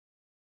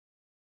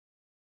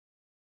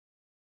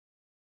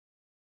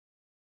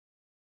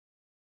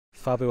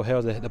Fabio, how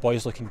are the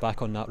boys looking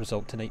back on that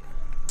result tonight?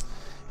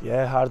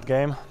 Yeah, hard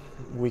game.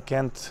 We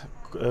can't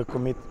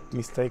commit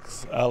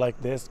mistakes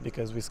like this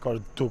because we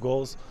scored 2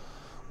 goals.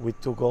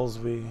 With 2 goals,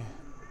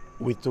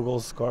 with 2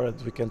 goals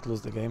scored, we can't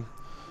lose the game.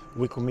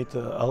 We commit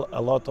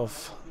a lot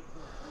of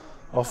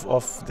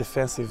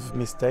defensive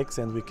mistakes,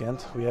 and we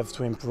can't. We have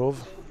to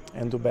improve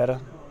and do better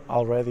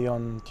already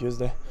on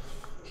Tuesday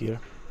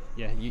here.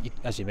 Yeah,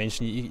 as you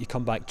mentioned, you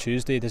come back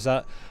Tuesday. Does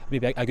that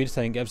maybe a good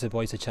thing? Gives the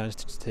boys a chance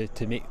to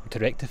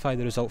rectify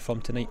the result from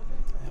tonight?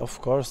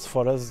 Of course,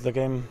 for us the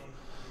game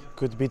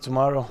could be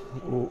tomorrow.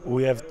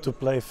 We have to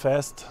play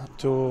fast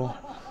to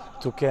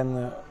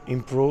can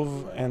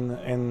improve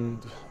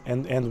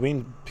and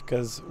win,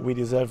 because we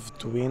deserve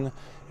to win,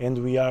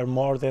 and we are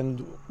more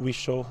than we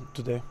show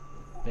today.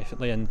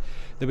 Definitely, and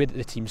the way that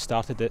the team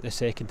started the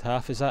second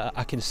half, is that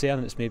a concern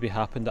that's maybe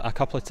happened a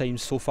couple of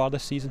times so far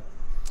this season?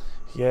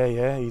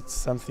 Yeah, it's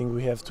something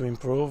we have to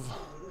improve.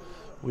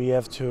 We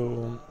have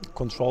to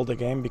control the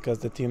game because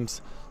the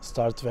teams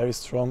start very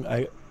strong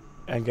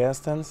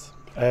against us,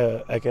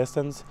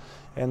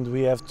 and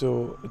we have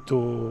to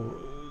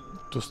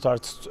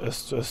start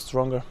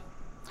stronger.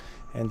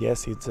 And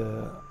yes, it's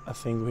a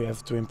thing we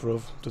have to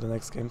improve to the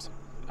next games.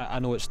 I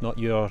know it's not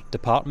your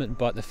department,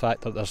 but the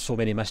fact that there's so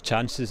many missed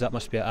chances, that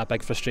must be a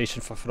big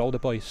frustration for all the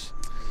boys.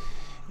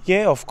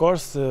 Yeah, of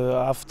course.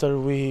 After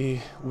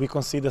we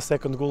concede the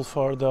second goal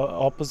for the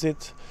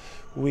opposite,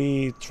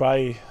 we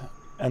try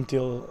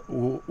until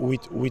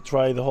we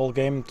try the whole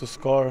game to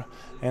score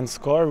and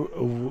score.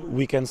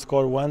 We can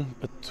score 1,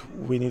 but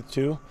we need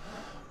 2.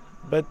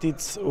 But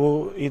it's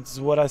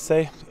what I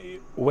say.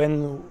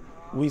 When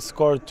we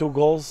score 2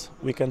 goals,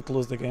 we can't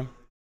lose the game.